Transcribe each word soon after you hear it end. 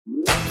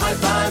High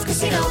Five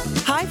Casino.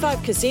 High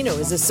Five Casino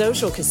is a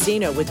social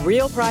casino with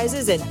real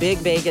prizes and big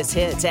Vegas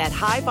hits at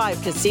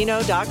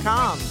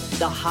highfivecasino.com.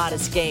 The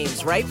hottest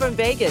games right from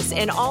Vegas,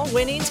 and all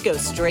winnings go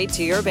straight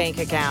to your bank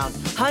account.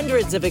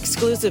 Hundreds of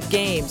exclusive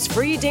games,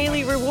 free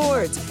daily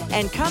rewards,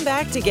 and come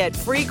back to get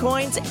free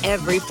coins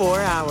every 4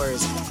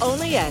 hours.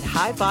 Only at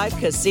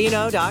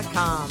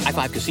highfivecasino.com. High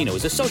Five Casino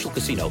is a social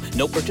casino.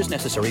 No purchase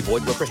necessary.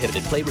 Void where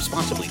prohibited. Play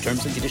responsibly.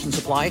 Terms and conditions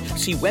apply.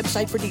 See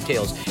website for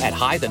details at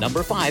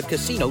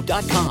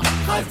high5casino.com.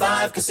 High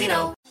Five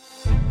Casino.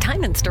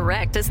 Diamonds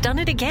Direct has done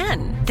it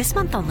again. This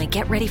month only,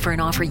 get ready for an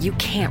offer you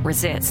can't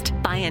resist.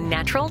 Buy a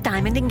natural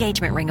diamond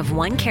engagement ring of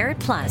 1 carat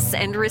plus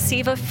and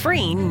receive a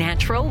free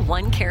natural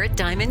 1 carat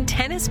diamond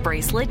tennis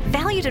bracelet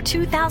valued at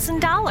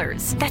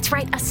 $2,000. That's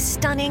right, a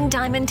stunning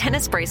diamond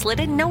tennis bracelet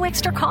at no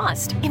extra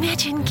cost.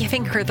 Imagine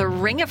giving her the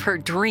ring of her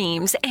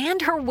dreams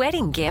and her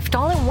wedding gift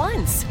all at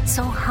once.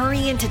 So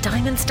hurry into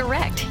Diamonds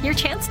Direct. Your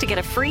chance to get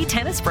a free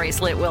tennis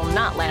bracelet will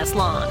not last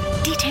long.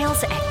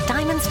 Details at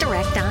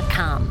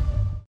diamondsdirect.com.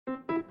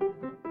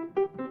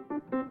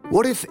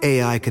 What if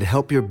AI could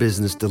help your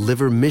business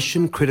deliver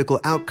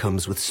mission-critical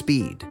outcomes with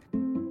speed?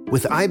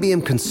 With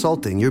IBM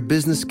Consulting, your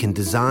business can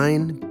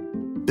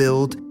design,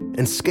 build,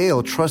 and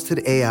scale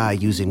trusted AI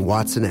using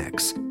Watson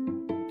X,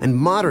 and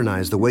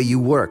modernize the way you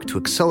work to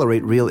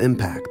accelerate real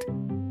impact.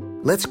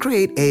 Let's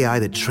create AI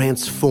that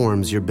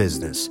transforms your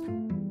business.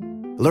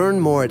 Learn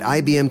more at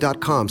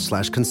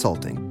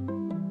ibm.com/consulting.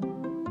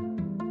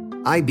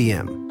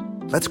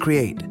 IBM. Let's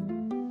create.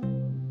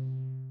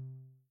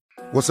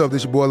 What's up,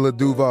 this your boy Lil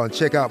Duval, and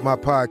check out my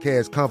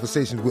podcast,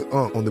 Conversations with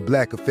Unc, on the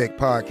Black Effect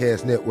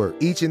Podcast Network.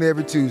 Each and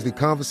every Tuesday,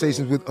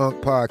 Conversations with Unc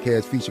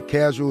podcast feature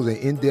casual and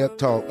in-depth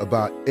talk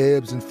about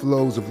ebbs and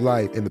flows of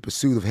life and the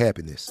pursuit of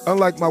happiness.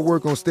 Unlike my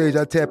work on stage,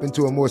 I tap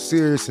into a more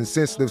serious and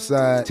sensitive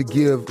side to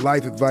give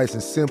life advice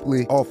and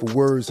simply offer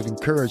words of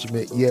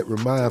encouragement, yet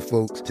remind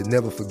folks to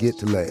never forget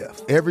to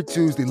laugh. Every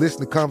Tuesday, listen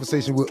to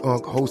Conversation with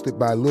Unc, hosted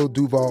by Lil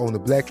Duval on the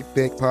Black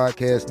Effect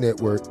Podcast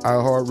Network,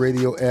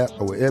 iHeartRadio app,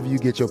 or wherever you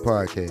get your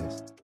podcasts.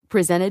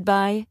 Presented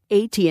by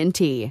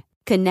AT&T.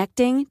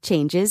 Connecting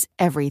changes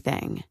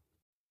everything.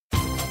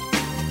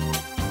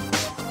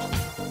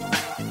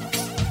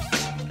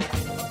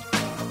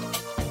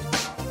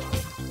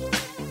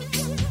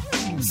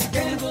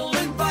 Scandal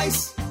and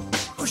vice,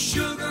 or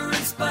sugar and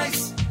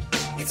spice.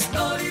 It's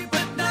naughty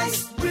but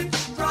nice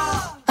with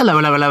Rob. Hello,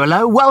 hello, hello,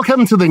 hello.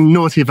 Welcome to the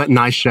Naughty But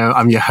Nice Show.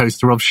 I'm your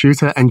host, Rob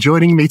Shooter, and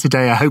joining me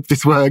today, I hope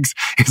this works,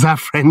 is our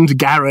friend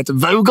Garrett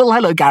Vogel.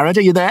 Hello, Garrett.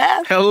 Are you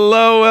there?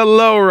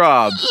 Hello,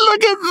 Rob.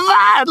 Look at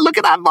that. Look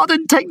at that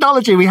modern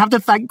technology. We have to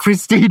thank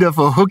Christina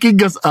for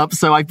hooking us up.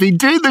 So I've been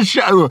doing the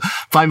show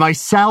by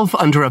myself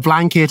under a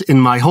blanket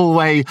in my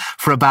hallway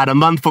for about a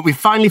month, but we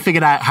finally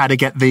figured out how to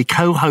get the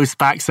co-host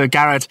back. So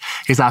Garrett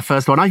is our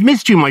first one. I've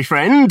missed you, my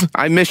friend.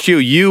 I missed you.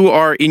 You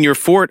are in your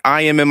fort.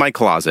 I am in my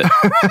closet.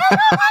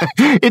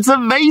 It's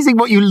amazing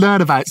what you learn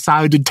about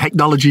sound and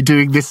technology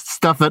doing this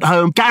stuff at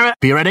home. Garrett,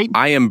 are you ready?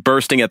 I am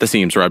bursting at the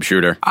seams, Rob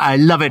Shooter. I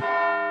love it.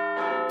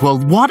 Well,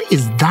 what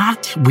is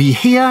that we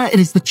hear? It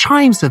is the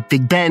chimes of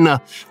Big Ben,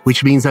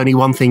 which means only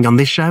one thing on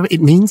this show.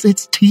 It means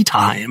it's tea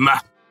time.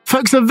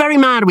 Folks are very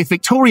mad with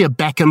Victoria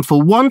Beckham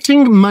for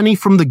wanting money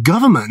from the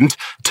government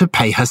to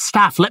pay her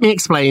staff. Let me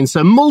explain.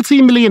 So,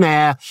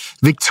 multi-millionaire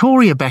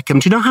Victoria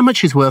Beckham, do you know how much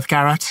she's worth,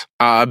 Garrett?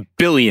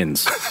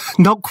 Billions.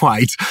 Not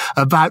quite.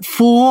 About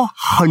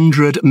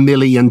 $400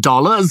 million.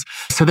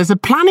 So there's a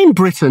plan in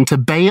Britain to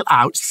bail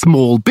out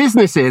small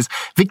businesses.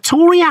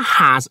 Victoria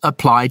has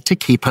applied to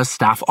keep her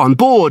staff on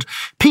board.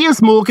 Piers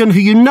Morgan, who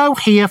you know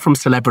here from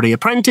Celebrity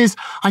Apprentice,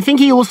 I think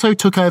he also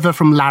took over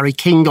from Larry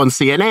King on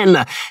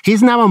CNN.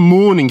 He's now a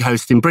morning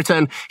host in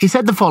Britain. He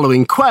said the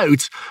following,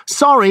 quote,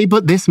 "Sorry,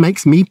 but this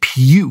makes me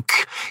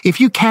puke. If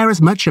you care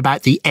as much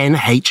about the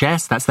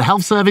NHS, that's the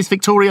health service,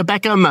 Victoria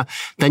Beckham,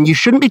 then you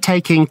shouldn't be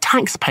taking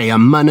taxpayer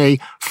money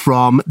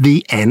from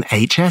the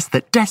NHS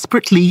that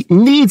desperately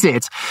needs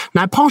it."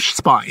 Now, Posh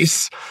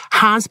Spice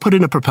has put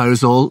in a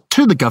proposal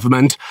to the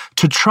government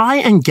to try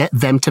and get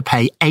them to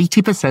pay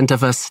 80%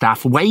 of her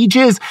staff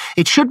wages.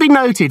 It should be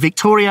noted,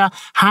 Victoria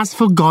has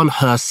forgone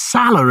her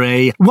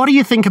salary. What do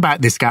you think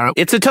about this, Garrett?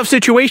 It's a tough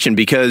situation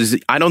because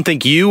I don't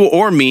think you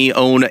or me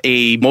own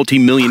a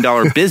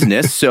multi-million-dollar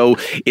business, so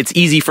it's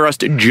easy for us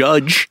to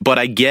judge, but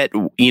I get,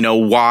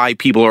 why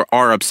people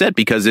are upset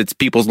because it's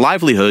people's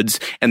livelihoods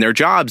and their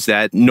jobs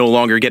that no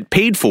longer get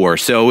paid for.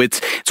 So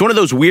it's one of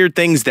those weird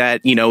things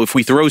that, if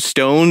we throw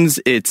stones,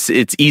 it's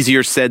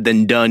easier said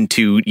than done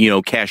to,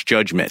 cast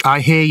judgment.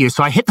 I hear you.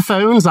 So I hit the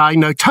phones. I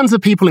know tons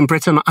of people in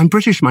Britain. I'm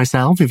British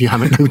myself, if you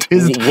haven't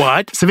noticed.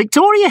 What? So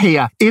Victoria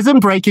here isn't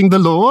breaking the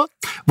law.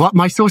 What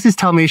my sources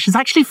tell me is she's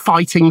actually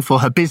fighting for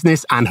her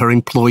business and her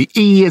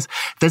employees.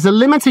 There's a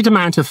limited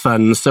amount of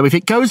funds. So if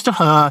it goes to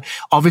her,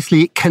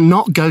 obviously it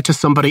cannot go to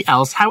somebody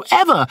else.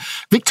 However,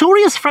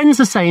 Victoria's friends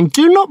are saying,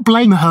 do not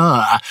blame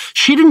her.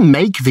 She didn't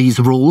make these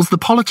rules. The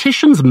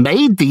politicians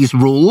made these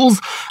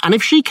rules. And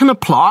if she can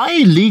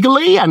apply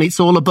legally and it's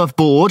all above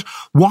board,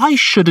 why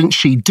shouldn't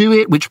she do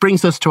it? Which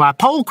brings us to our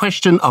poll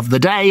question of the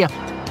day.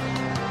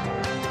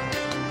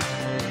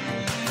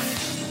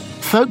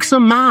 Folks are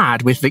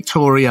mad with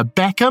Victoria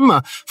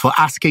Beckham for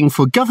asking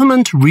for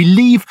government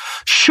relief.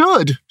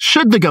 Should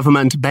the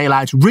government bail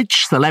out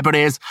rich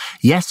celebrities?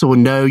 Yes or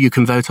no, you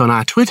can vote on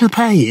our Twitter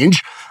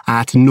page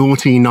at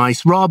Naughty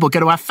Nice Rob, or go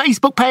to our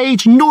Facebook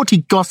page, Naughty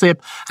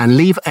Gossip, and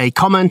leave a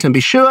comment, and be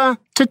sure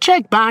to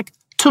check back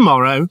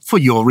tomorrow for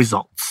your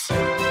results.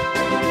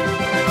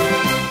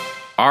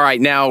 All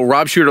right, now,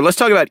 Rob Shooter, let's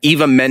talk about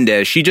Eva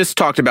Mendes. She just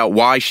talked about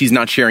why she's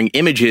not sharing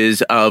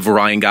images of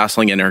Ryan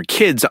Gosling and her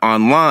kids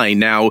online.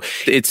 Now,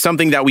 it's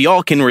something that we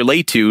all can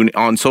relate to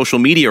on social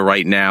media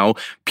right now.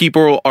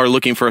 People are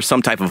looking for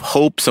some type of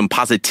hope, some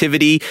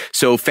positivity.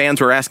 So fans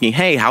were asking,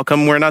 hey, how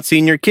come we're not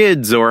seeing your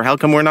kids? Or how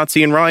come we're not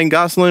seeing Ryan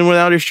Gosling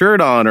without his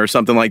shirt on, or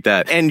something like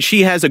that? And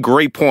she has a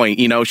great point.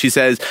 You know, she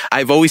says,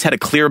 I've always had a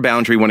clear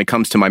boundary when it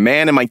comes to my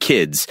man and my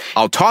kids.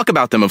 I'll talk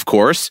about them, of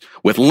course,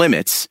 with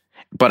limits,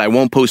 but I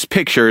won't post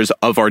pictures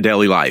of our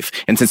daily life.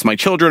 And since my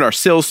children are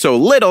still so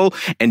little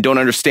and don't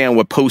understand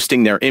what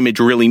posting their image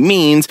really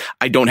means,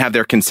 I don't have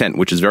their consent,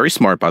 which is very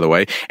smart, by the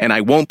way, and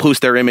I won't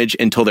post their image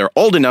until they're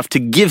old enough to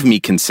give me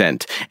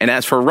consent. And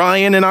as for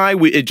Ryan and I,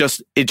 it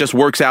just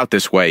works out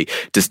this way,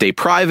 to stay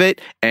private.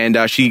 And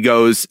she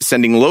goes,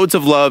 sending loads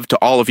of love to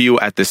all of you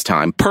at this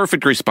time.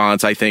 Perfect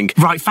response, I think.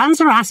 Right, fans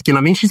are asking.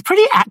 I mean, she's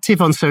pretty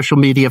active on social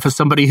media for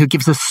somebody who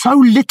gives us so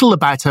little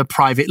about her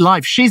private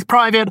life. She's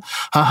private,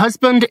 her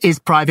husband is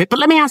private. But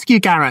let me ask you,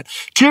 Garrett,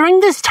 during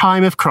this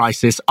time of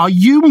crisis, are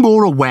you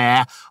more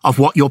aware of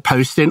what you're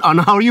posting? And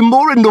are you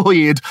more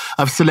annoyed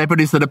of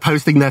celebrities that are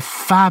posting their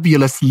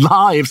fabulous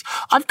lives?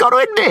 I've got to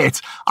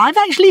admit, I've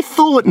actually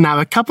thought now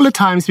a couple of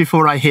times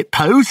before I hit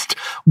post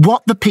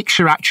what the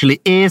picture actually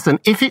is and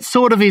if it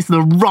sort of is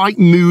the right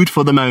mood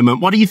for the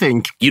moment. What do you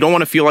think? You don't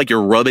want to feel like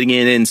you're rubbing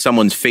it in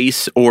someone's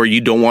face, or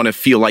you don't want to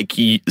feel like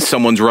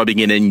someone's rubbing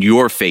it in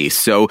your face.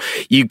 So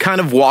you kind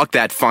of walk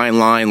that fine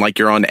line like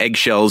you're on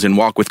eggshells and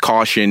walk with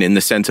caution in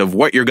the sense of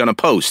what you're going to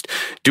post.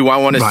 Do I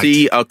want to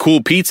see a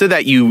cool pizza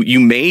that you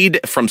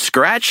made from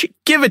scratch?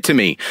 Give it to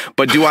me.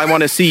 But do I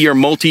want to see your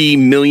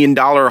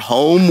multi-million-dollar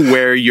home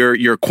where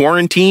you're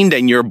quarantined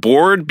and you're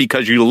bored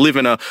because you live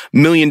in $1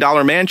 million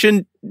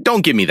mansion?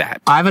 Don't give me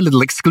that. I have a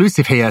little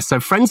exclusive here.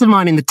 So friends of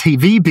mine in the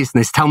TV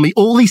business tell me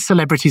all these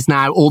celebrities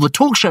now, all the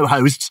talk show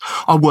hosts,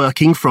 are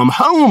working from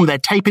home. They're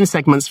taping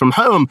segments from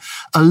home.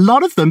 A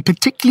lot of them,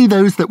 particularly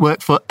those that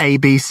work for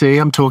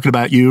ABC, I'm talking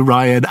about you,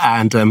 Ryan,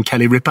 and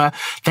Kelly Ripa,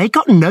 they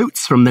got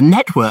notes from the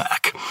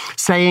network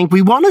saying,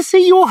 we want to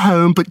see your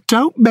home, but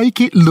don't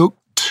make it look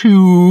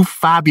too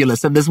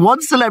fabulous. And there's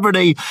one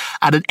celebrity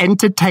at an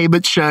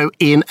entertainment show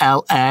in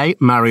LA,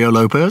 Mario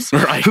Lopez,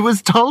 who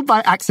was told by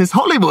Access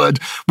Hollywood,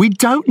 we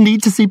don't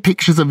need to see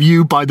pictures of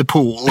you by the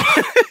pool.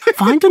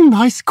 Find a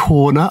nice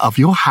corner of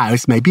your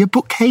house, maybe a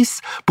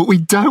bookcase, but we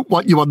don't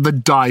want you on the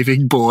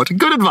diving board.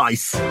 Good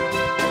advice.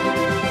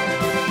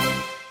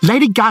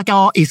 Lady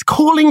Gaga is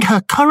calling her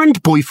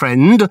current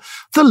boyfriend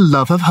the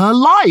love of her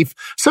life.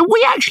 So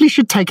we actually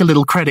should take a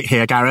little credit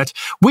here, Garrett.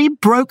 We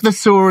broke the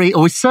story,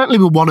 or we certainly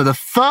were one of the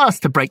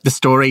first to break the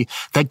story,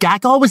 that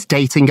Gaga was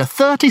dating a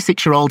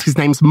 36-year-old. His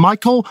name's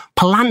Michael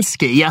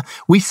Polanski.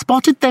 We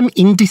spotted them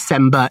in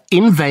December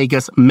in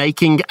Vegas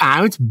making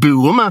out.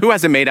 Boom. Who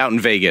hasn't made out in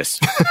Vegas?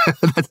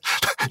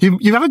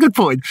 You have a good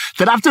point.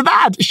 Then after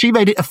that, she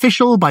made it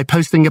official by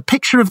posting a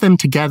picture of them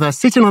together,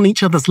 sitting on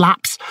each other's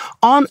laps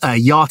on a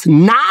yacht.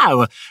 Now,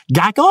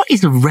 Gaga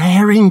is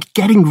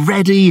getting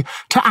ready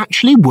to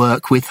actually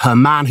work with her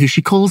man, who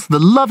she calls the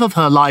love of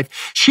her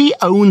life. She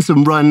owns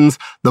and runs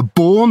the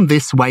Born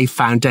This Way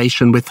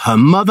Foundation with her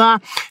mother.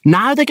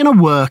 Now they're going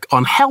to work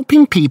on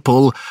helping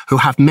people who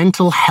have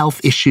mental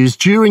health issues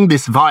during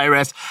this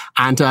virus.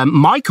 And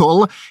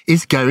Michael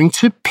is going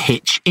to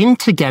pitch in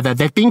together.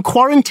 They've been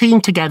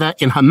quarantined together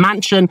in her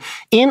mansion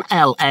in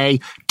LA.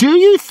 Do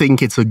you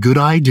think it's a good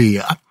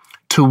idea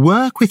to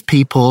work with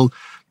people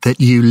that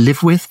you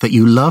live with, that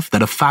you love,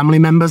 that are family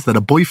members, that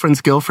are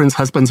boyfriends, girlfriends,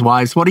 husbands,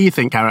 wives? What do you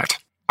think, Garrett?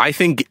 I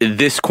think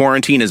this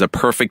quarantine is a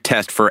perfect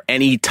test for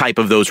any type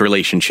of those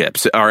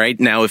relationships. All right.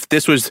 Now, if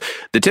this was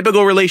the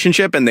typical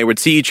relationship and they would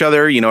see each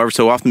other, every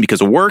so often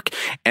because of work,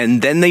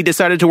 and then they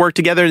decided to work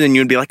together, then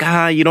you'd be like,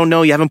 you don't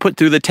know, you haven't put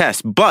through the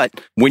test.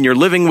 But when you're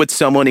living with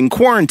someone in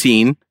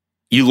quarantine,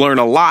 you learn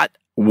a lot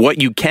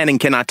what you can and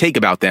cannot take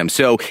about them.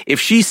 So if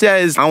she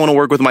says, I want to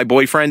work with my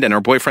boyfriend, and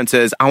her boyfriend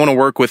says, I want to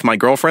work with my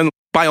girlfriend,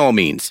 by all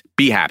means,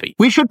 be happy.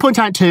 We should point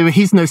out too,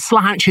 he's no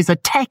slouch. He's a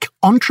tech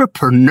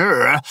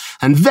entrepreneur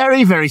and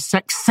very, very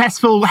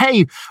successful.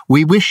 Hey,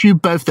 we wish you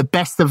both the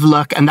best of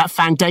luck, and that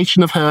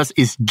foundation of hers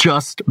is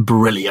just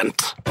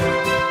brilliant.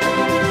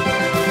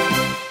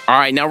 All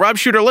right, now, Rob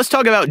Shooter, let's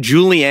talk about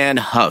Julianne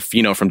Hough,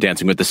 from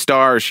Dancing with the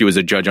Stars. She was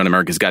a judge on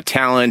America's Got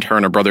Talent. Her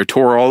and her brother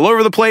tour all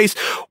over the place.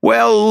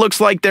 Well, looks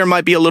like there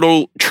might be a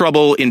little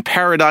trouble in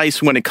paradise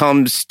when it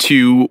comes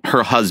to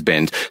her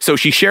husband. So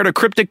she shared a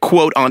cryptic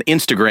quote on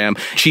Instagram.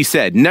 She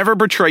said, never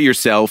betray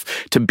yourself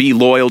to be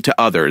loyal to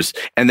others.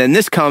 And then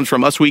this comes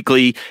from Us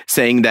Weekly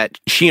saying that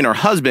she and her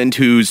husband,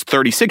 who's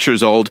 36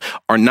 years old,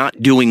 are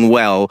not doing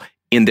well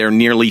in their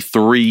nearly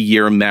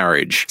 3-year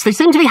marriage. So they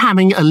seem to be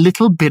having a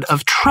little bit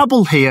of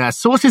trouble here.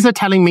 Sources are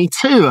telling me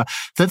too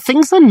that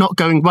things are not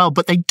going well,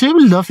 but they do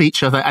love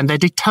each other and they're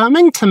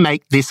determined to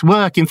make this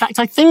work. In fact,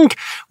 I think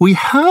we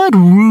heard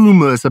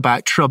rumors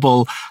about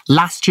trouble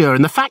last year,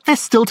 and the fact they're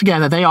still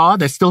together,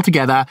 they're still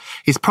together,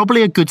 is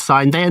probably a good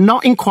sign. They are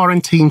not in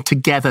quarantine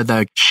together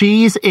though.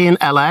 She's in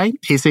LA,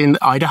 he's in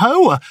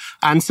Idaho,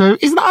 and so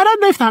I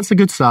don't know if that's a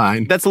good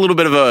sign. That's a little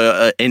bit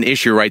of an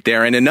issue right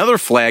there. And another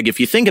flag, if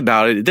you think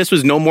about it, this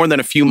was no more than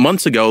a few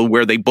months ago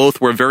where they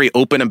both were very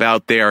open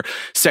about their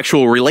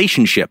sexual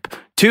relationship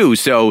too.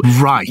 So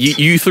right.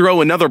 You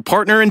throw another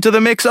partner into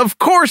the mix, of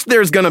course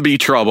there's going to be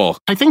trouble.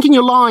 I think in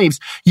your lives,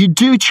 you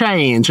do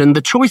change, and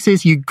the choice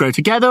is you grow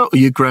together or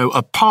you grow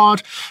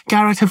apart.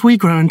 Garrett, have we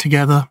grown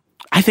together?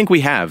 I think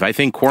we have. I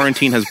think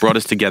quarantine has brought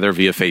us together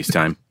via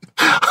FaceTime.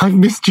 I've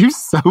missed you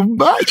so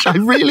much. I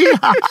really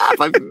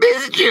have. I've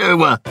missed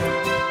you.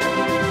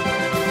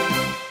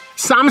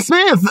 Sam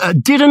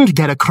Smith didn't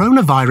get a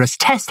coronavirus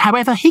test.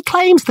 However, he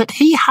claims that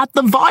he had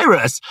the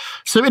virus.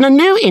 So in a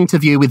new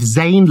interview with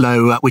Zane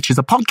Lowe, which is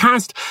a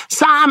podcast,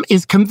 Sam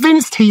is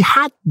convinced he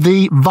had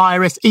the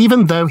virus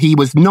even though he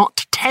was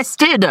not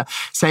tested,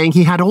 saying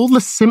he had all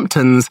the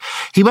symptoms.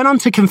 He went on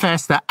to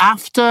confess that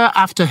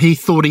after he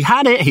thought he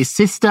had it, his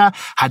sister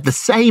had the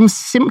same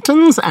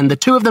symptoms and the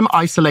two of them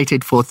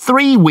isolated for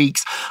 3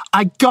 weeks.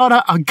 I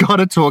gotta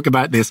talk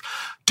about this.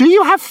 Do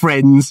you have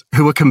friends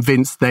who are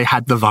convinced they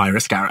had the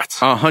virus, Garrett?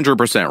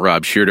 100%,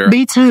 Rob Shooter.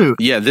 Me too.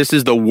 Yeah, this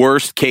is the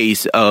worst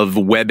case of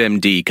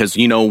WebMD because,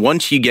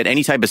 once you get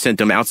any type of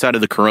symptom outside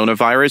of the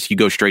coronavirus, you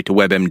go straight to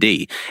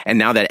WebMD. And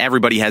now that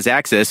everybody has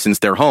access since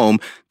they're home,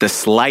 the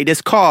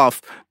slightest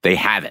cough, they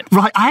have it.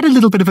 Right, I had a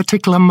little bit of a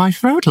tickle on my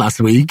throat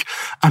last week,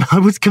 and I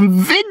was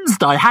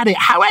convinced I had it.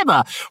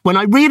 However, when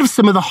I read of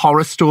some of the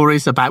horror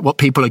stories about what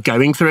people are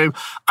going through,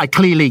 I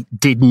clearly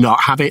did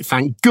not have it,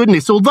 thank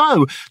goodness.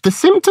 Although the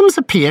symptoms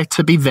appear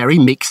to be very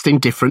mixed in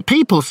different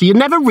people, so you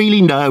never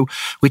really know,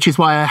 which is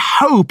why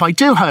I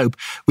do hope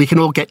we can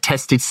all get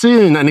tested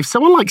soon. And if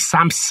someone like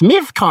Sam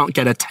Smith can't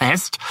get a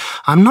test,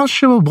 I'm not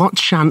sure what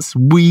chance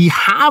we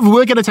have.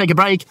 We're going to take a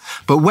break,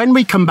 but when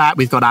we come back,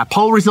 we've got our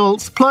poll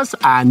results, plus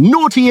our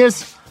naughtiest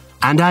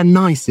and our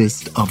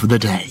nicest of the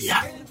day.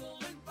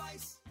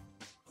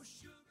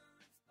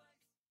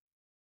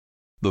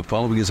 The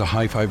following is a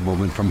high five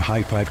moment from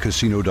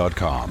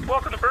highfivecasino.com.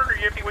 Welcome to Burger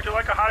Yippee. Would you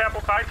like a hot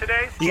apple pie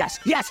today? Yes,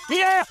 yeah,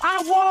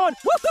 I won!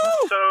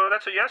 Woohoo! So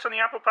that's a yes on the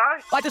apple pie?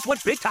 I just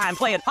went big time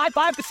playing High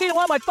Five Casino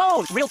on my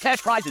phone. Real cash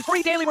prizes,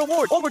 free daily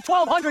rewards, over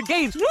 1,200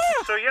 games. Yeah!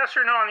 So yes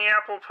or no on the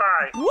apple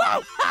pie?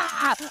 Whoa!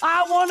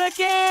 I won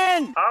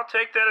again! I'll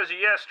take that as a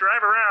yes.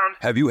 Drive around.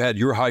 Have you had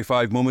your high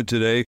five moment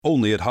today?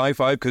 Only at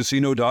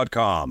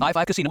highfivecasino.com. High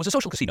Five Casino is a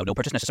social casino. No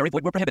purchase necessary.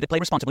 Void where prohibited. Play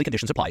responsibly.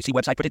 Conditions apply. See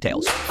website for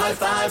details. High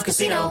Five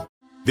Casino.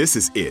 This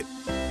is it.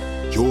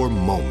 Your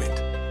moment.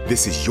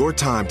 This is your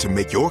time to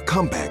make your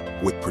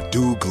comeback with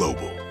Purdue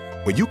Global.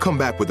 When you come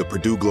back with a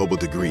Purdue Global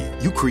degree,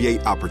 you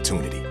create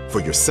opportunity for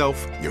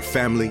yourself, your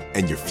family,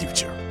 and your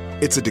future.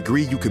 It's a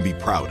degree you can be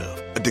proud of,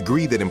 a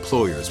degree that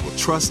employers will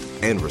trust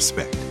and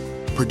respect.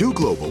 Purdue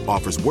Global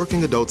offers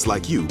working adults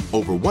like you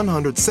over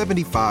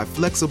 175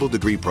 flexible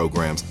degree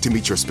programs to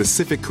meet your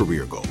specific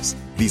career goals.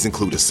 These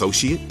include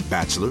associate,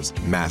 bachelor's,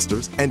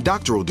 master's, and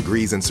doctoral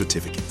degrees and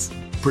certificates.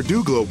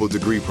 Purdue Global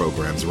degree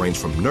programs range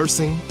from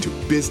nursing to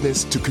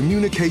business to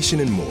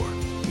communication and more.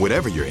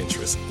 Whatever your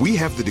interest, we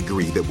have the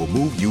degree that will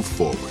move you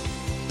forward.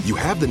 You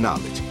have the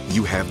knowledge,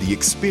 you have the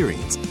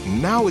experience.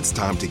 Now it's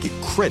time to get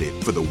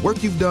credit for the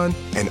work you've done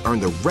and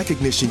earn the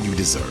recognition you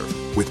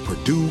deserve with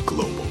Purdue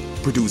Global,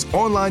 Purdue's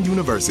online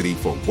university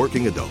for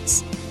working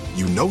adults.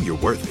 You know you're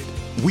worth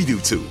it. We do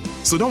too.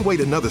 So don't wait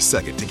another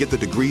second to get the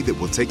degree that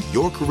will take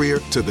your career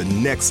to the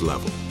next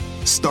level.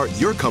 Start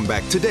your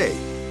comeback today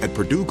at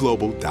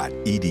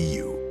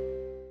purdueglobal.edu.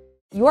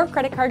 Your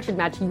credit card should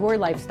match your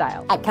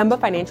lifestyle. At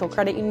Kemba Financial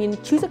Credit Union,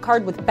 choose a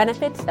card with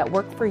benefits that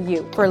work for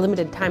you. For a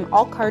limited time,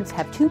 all cards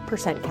have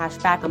 2% cash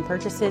back on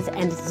purchases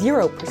and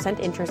 0%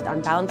 interest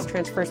on balance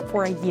transfers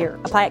for a year.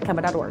 Apply at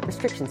Kemba.org.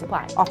 Restrictions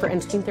apply. Offer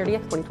ends June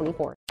 30th,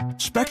 2024.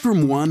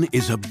 Spectrum One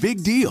is a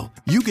big deal.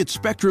 You get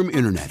Spectrum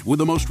Internet with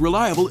the most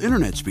reliable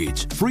internet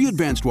speeds, free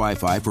advanced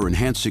Wi-Fi for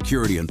enhanced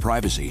security and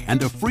privacy,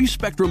 and a free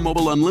Spectrum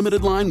Mobile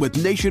Unlimited line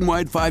with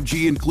nationwide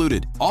 5G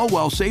included, all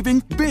while saving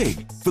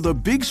big. For the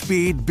big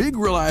speed, big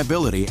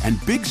reliability, and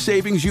big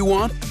savings you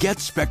want, get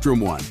Spectrum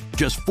One.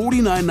 Just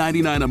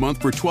 $49.99 a month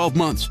for 12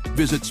 months.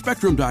 Visit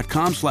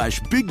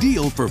spectrum.com/big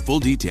deal for full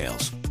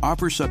details.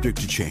 Offer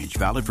subject to change.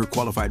 Valid for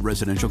qualified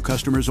residential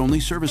customers only.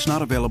 Service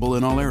not available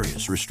in all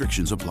areas.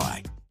 Restrictions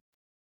apply.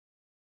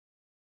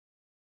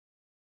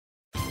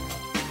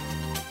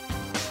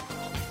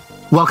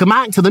 Welcome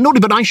back to the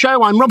Naughty But Nice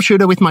Show. I'm Rob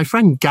Shooter with my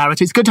friend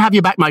Garrett. It's good to have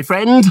you back, my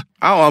friend.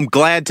 Oh, I'm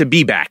glad to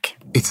be back.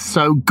 It's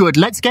so good.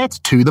 Let's get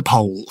to the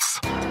polls.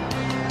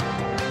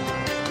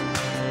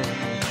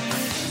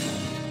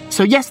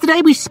 So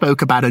yesterday we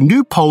spoke about a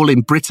new poll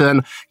in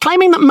Britain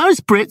claiming that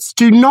most Brits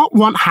do not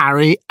want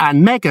Harry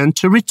and Meghan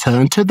to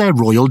return to their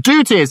royal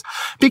duties.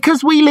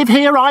 Because we live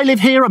here, I live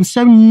here, I'm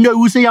so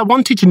nosy, I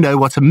wanted to know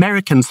what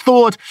Americans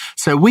thought.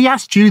 So we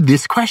asked you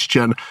this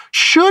question.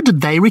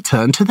 Should they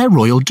return to their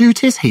royal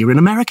duties here in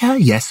America?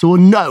 Yes or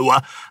no?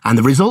 And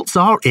the results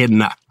are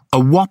in. A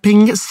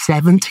whopping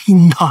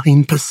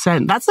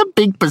 79%. That's a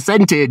big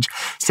percentage.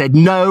 Said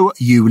no,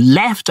 you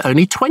left.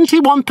 Only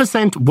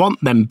 21%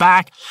 want them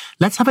back.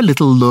 Let's have a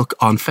little look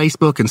on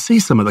Facebook and see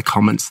some of the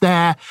comments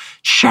there.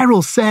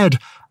 Cheryl said,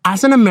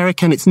 as an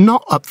American, it's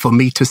not up for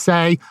me to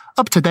say.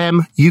 Up to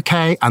them,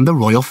 UK and the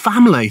royal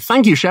family.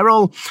 Thank you,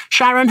 Cheryl.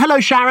 Sharon, hello,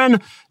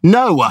 Sharon.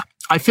 No.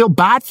 I feel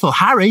bad for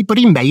Harry, but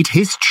he made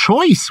his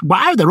choice.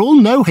 Wow, they're all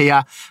no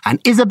here.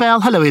 And Isabel,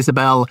 hello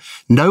Isabel.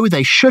 No,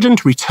 they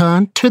shouldn't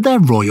return to their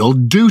royal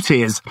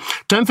duties.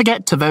 Don't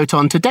forget to vote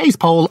on today's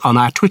poll on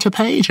our Twitter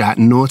page at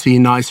Naughty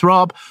Nice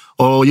Rob,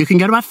 or you can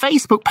go to our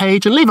Facebook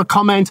page and leave a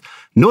comment,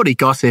 Naughty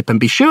Gossip, and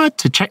be sure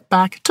to check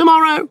back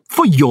tomorrow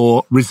for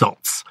your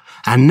results.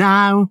 And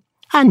now,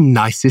 our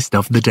nicest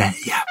of the day.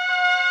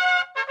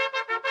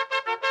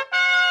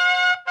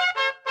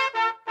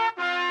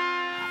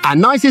 And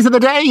nicest of the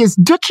day is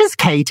Duchess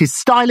Kate is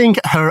styling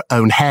her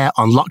own hair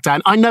on lockdown.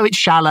 I know it's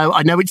shallow,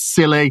 I know it's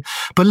silly,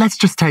 but let's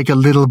just take a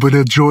little bit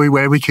of joy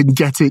where we can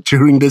get it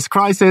during this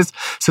crisis.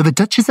 So the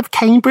Duchess of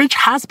Cambridge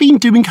has been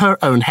doing her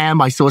own hair,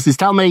 my sources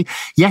tell me.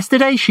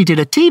 Yesterday she did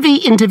a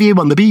TV interview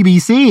on the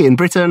BBC in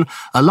Britain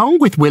along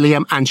with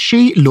William, and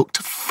she looked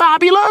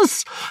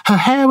fabulous. Her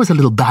hair was a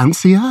little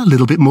bouncier, a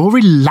little bit more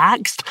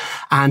relaxed,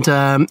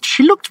 and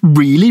she looked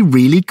really,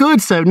 really good.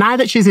 So now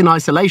that she's in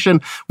isolation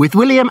with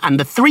William and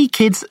the 3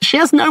 kids, she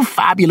has no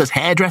fabulous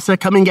hairdresser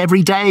coming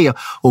every day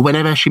or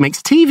whenever she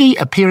makes TV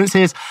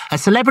appearances. A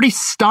celebrity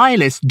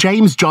stylist,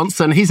 James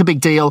Johnson, he's a big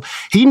deal.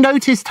 He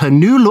noticed her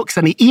new looks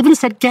and he even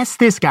said, guess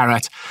this,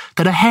 Garrett,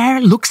 that her hair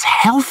looks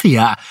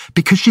healthier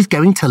because she's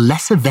going to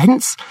less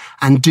events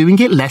and doing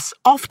it less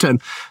often.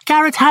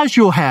 Garrett, how's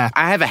your hair?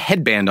 I have a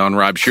headband on,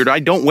 Rob Shooter. I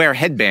don't wear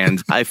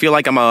headbands. I feel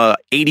like I'm a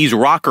 80s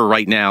rocker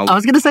right now. I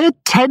was going to say a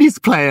tennis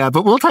player,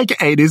 but we'll take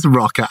 80s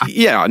rocker.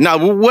 Yeah, no,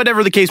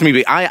 whatever the case may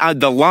be.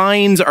 The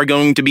lines are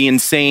going to be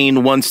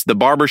insane once the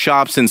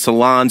barbershops and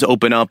salons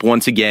open up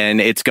once again.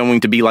 It's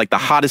going to be like the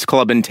hottest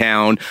club in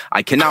town.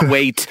 I cannot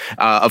wait,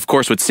 of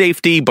course, with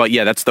safety. But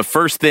yeah, that's the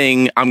first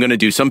thing I'm going to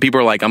do. Some people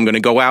are like, I'm going to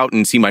go out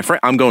and see my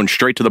friend. I'm going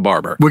straight to the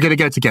barber. We're going to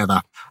go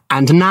together.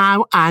 And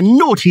now, our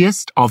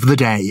naughtiest of the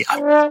day.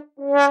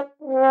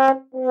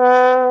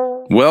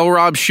 Well,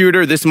 Rob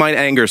Shooter, this might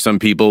anger some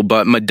people,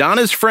 but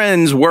Madonna's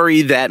friends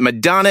worry that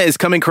Madonna is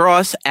coming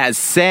across as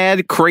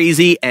sad,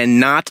 crazy, and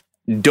not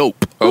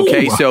dope.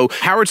 Okay, Ooh. So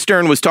Howard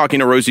Stern was talking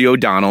to Rosie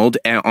O'Donnell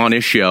on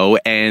his show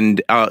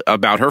and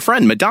about her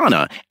friend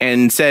Madonna,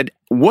 and said,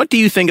 what do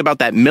you think about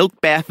that milk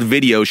bath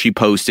video she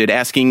posted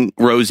asking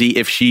Rosie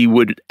if she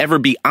would ever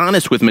be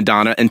honest with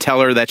Madonna and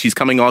tell her that she's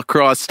coming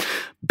across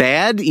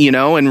bad, you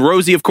know? And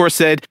Rosie, of course,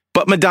 said,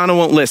 but Madonna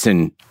won't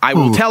listen. I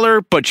will tell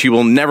her, but she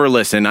will never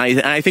listen.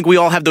 I think we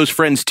all have those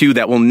friends, too,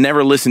 that will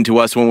never listen to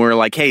us when we're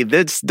like, hey,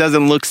 this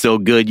doesn't look so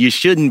good. You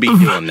shouldn't be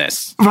doing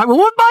this. Right, well,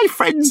 when my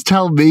friends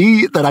tell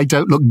me that I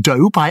don't look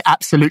dope, I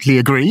absolutely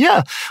agree.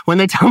 Yeah, when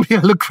they tell me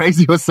I look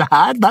crazy or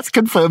sad, that's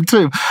confirmed,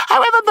 too.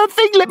 However, the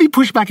thing, let me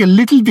push back a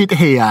little bit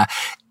here,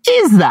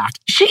 is that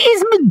she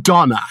is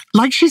Madonna.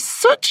 Like, she's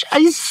such a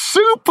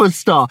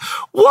superstar.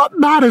 What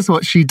matters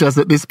what she does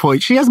at this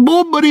point? She has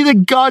more money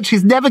than God.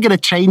 She's never going to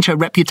change her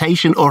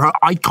reputation or her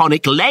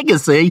iconic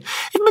legacy.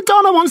 If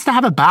Madonna wants to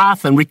have a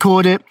bath and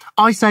record it,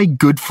 I say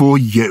good for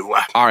you.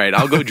 All right,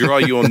 I'll go draw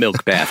you a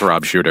milk bath,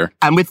 Rob Shooter.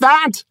 And with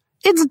that,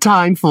 it's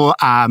time for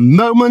our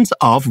moment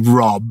of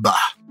Rob.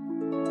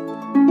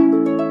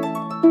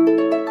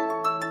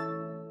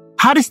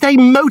 How to stay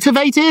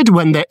motivated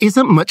when there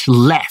isn't much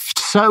left.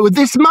 So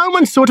this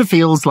moment sort of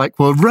feels like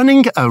we're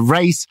running a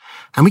race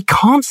and we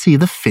can't see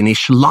the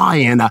finish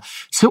line.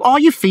 So are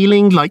you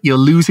feeling like you're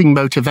losing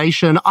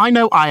motivation? I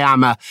know I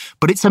am,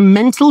 but it's a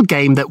mental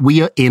game that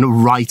we are in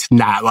right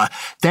now.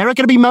 There are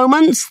going to be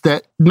moments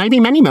that, maybe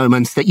many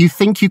moments, that you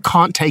think you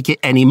can't take it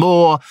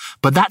anymore,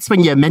 but that's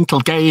when your mental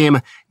game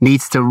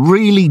needs to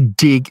really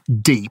dig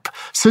deep.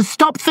 So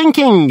stop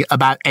thinking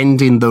about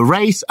ending the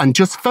race and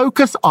just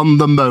focus on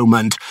the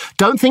moment.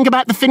 Don't think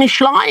about the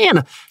finish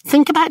line.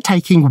 Think about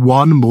taking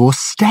one more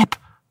step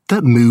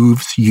that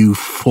moves you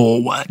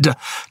forward.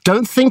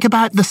 Don't think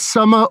about the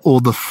summer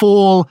or the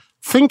fall.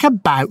 Think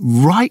about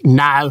right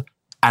now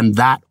and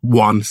that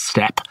one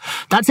step.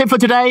 That's it for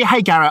today.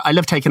 Hey, Garrett, I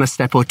love taking a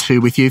step or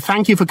two with you.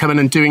 Thank you for coming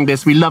and doing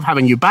this. We love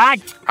having you back.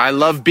 I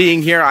love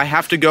being here. I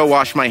have to go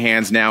wash my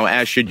hands now,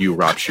 as should you,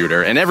 Rob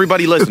Shooter. And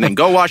everybody listening,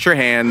 go wash your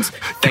hands.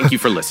 Thank you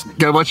for listening.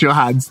 Go wash your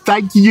hands.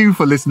 Thank you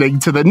for listening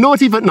to the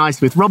Naughty But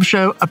Nice with Rob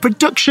show, a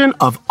production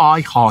of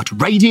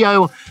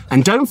iHeartRadio.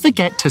 And don't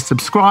forget to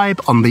subscribe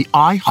on the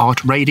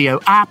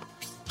iHeartRadio app,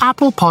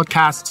 Apple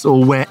Podcasts,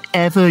 or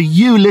wherever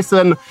you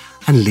listen.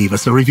 and leave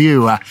us a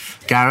review.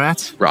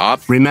 Garrett?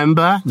 Rob?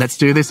 Remember, let's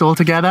do this all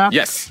together?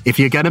 Yes. If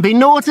you're going to be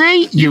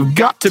naughty, you've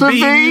got to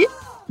be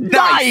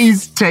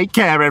nice. Take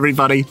care,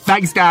 everybody.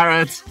 Thanks,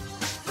 Garrett.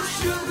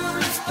 Sugar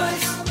and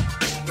spice.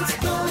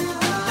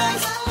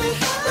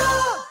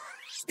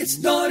 It's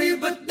naughty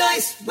but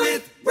nice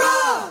with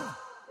Rob.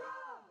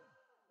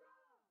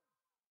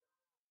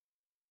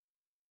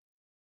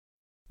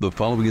 The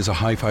following is a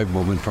high five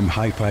moment from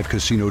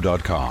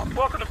highfivecasino.com.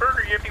 Welcome to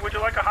Burger Yippee. Would you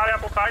like a hot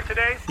apple pie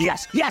today?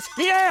 Yes, yeah,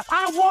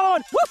 I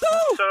won!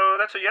 Woohoo! So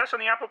that's a yes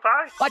on the apple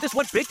pie? I just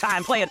went big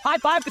time playing High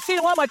Five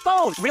Casino on my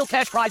phone. Real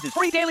cash prizes,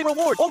 free daily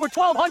rewards, over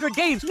 1,200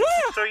 games. Yeah!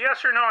 So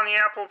yes or no on the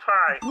apple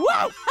pie?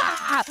 Whoa!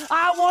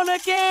 I won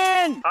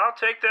again! I'll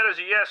take that as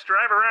a yes.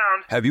 Drive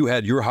around. Have you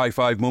had your high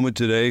five moment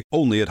today?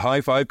 Only at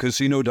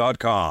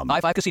highfivecasino.com.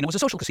 High Five Casino is a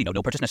social casino.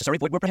 No purchase necessary.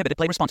 Void where prohibited.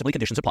 Play responsibly.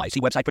 Conditions apply. See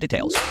website for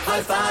details.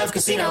 High Five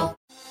Casino.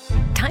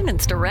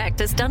 Diamonds Direct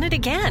has done it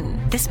again.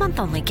 This month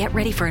only, get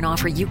ready for an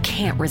offer you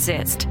can't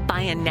resist.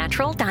 Buy a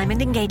natural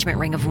diamond engagement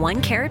ring of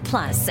 1 carat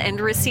plus and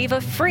receive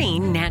a free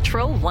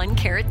natural 1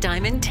 carat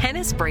diamond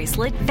tennis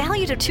bracelet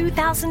valued at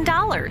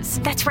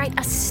 $2,000. That's right,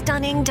 a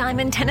stunning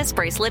diamond tennis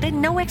bracelet at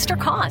no extra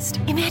cost.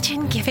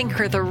 Imagine giving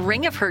her the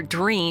ring of her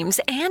dreams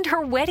and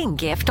her wedding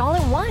gift all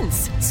at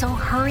once. So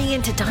hurry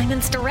into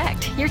Diamonds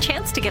Direct. Your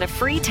chance to get a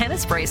free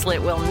tennis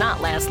bracelet will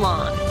not last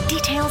long.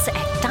 Details at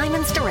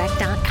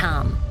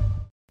diamondsdirect.com.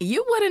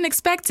 You wouldn't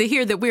expect to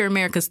hear that we're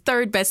America's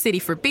third best city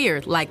for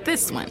beer like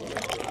this one.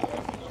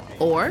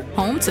 Or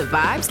home to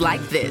vibes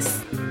like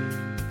this.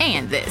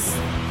 And this.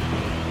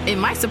 It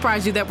might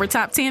surprise you that we're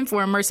top 10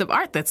 for immersive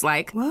art that's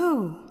like,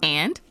 whoa.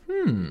 And,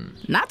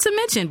 not to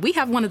mention, we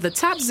have one of the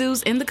top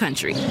zoos in the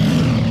country.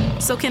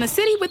 So can a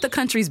city with the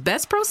country's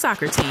best pro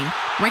soccer team,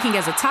 ranking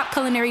as a top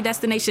culinary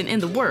destination in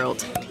the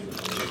world,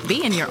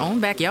 be in your own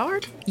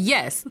backyard?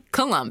 Yes,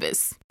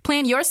 Columbus.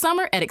 Plan your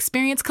summer at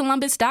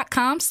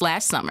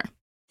experiencecolumbus.com/summer.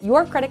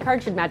 Your credit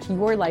card should match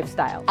your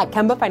lifestyle. At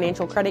Kemba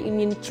Financial Credit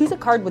Union, choose a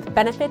card with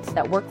benefits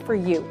that work for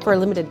you. For a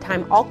limited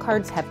time, all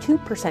cards have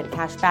 2%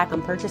 cash back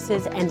on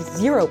purchases and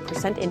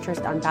 0%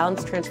 interest on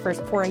balance transfers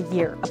for a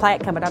year. Apply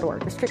at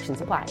Kemba.org.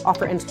 Restrictions apply.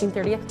 Offer ends June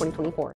 30th, 2024.